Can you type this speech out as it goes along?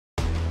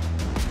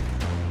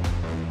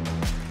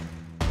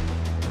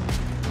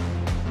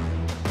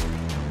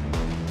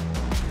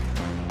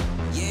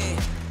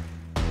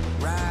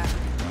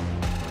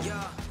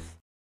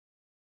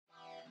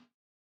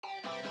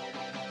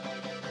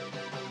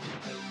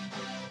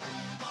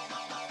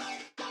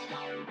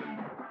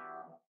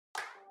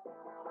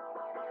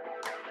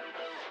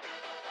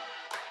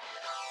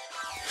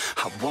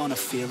I wanna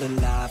feel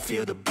alive,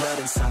 feel the blood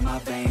inside my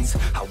veins.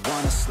 I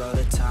wanna slow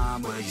the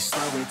time, will you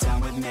slow it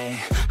down with me?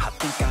 I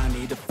think I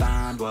need to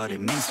find what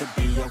it means to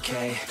be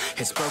okay.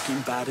 It's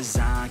broken by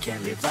design,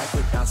 can't live life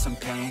without some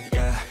pain,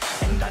 yeah.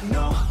 And I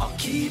know I'll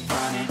keep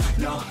running,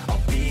 no,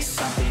 I'll be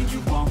something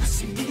you won't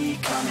see me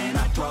coming.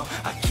 I grow,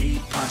 I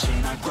keep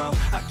punching, I grow,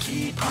 I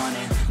keep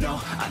hunting.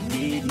 No, I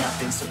need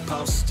nothing,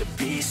 supposed to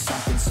be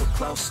something so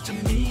close to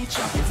me.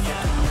 Jumping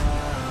out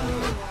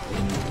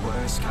in the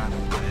worst kind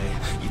of way.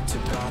 You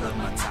took all of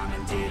my time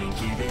and didn't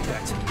give it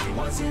back to me.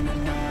 Wasn't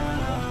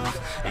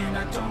enough, and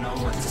I don't know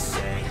what to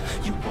say.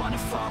 You wanna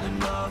fall in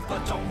love,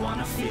 but don't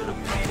wanna feel the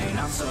pain. And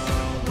I'm so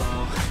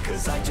low,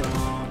 cause I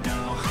don't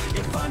know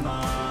if I'm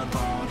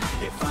alone,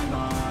 if I'm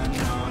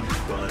unknown.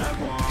 But I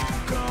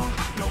won't go,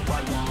 no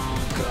I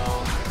won't go.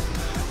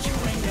 You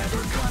ain't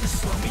never gonna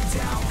slow me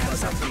down,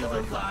 cause I feel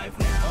alive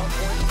now.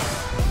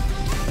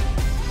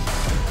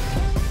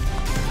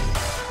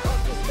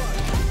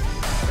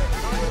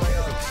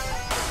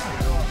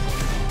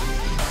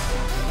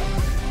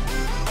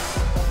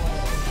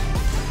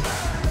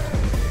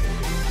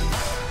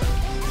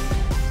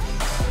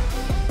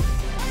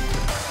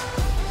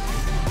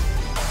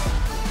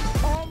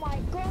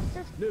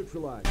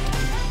 Neutralized.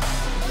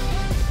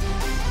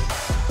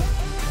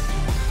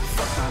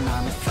 Fuck my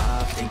 9 to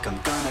 5, think I'm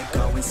gonna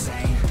go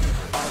insane.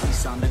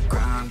 Always on the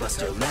grind, but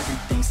still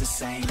everything's the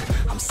same.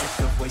 I'm sick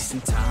of wasting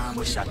time,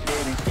 wish I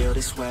didn't feel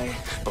this way.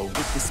 But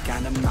with this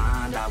kind of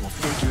mind, I will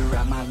figure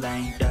out my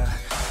lane, yeah.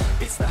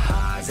 It's the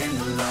highs and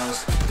the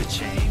lows, the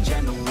change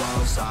and the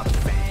woes. All the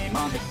fame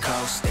on the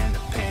coast and the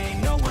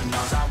pain no one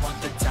knows. I want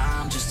the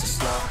time just to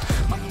slow,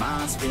 my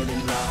mind's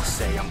feeling low.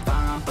 Say I'm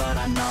fine, but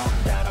I know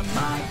that I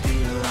might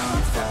be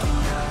alone.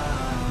 Fucking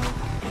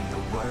up in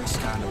the worst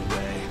kind of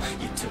way.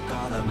 You took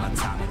all of my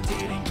time and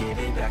didn't give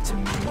it back to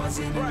me.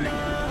 Wasn't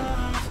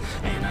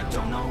enough, and I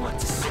don't know what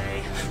to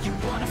say. You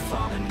wanna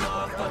fall in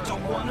love, but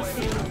don't wanna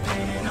feel the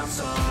pain. And I'm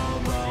so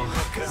low,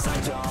 cause I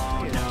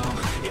don't know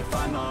if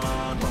I'm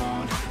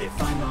alone, if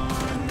I'm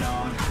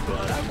unknown.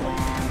 But I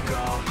won't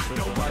go,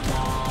 no I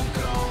won't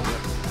go.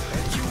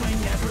 You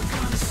ain't never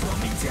gonna slow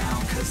me down,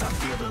 cause I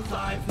feel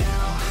alive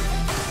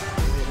now.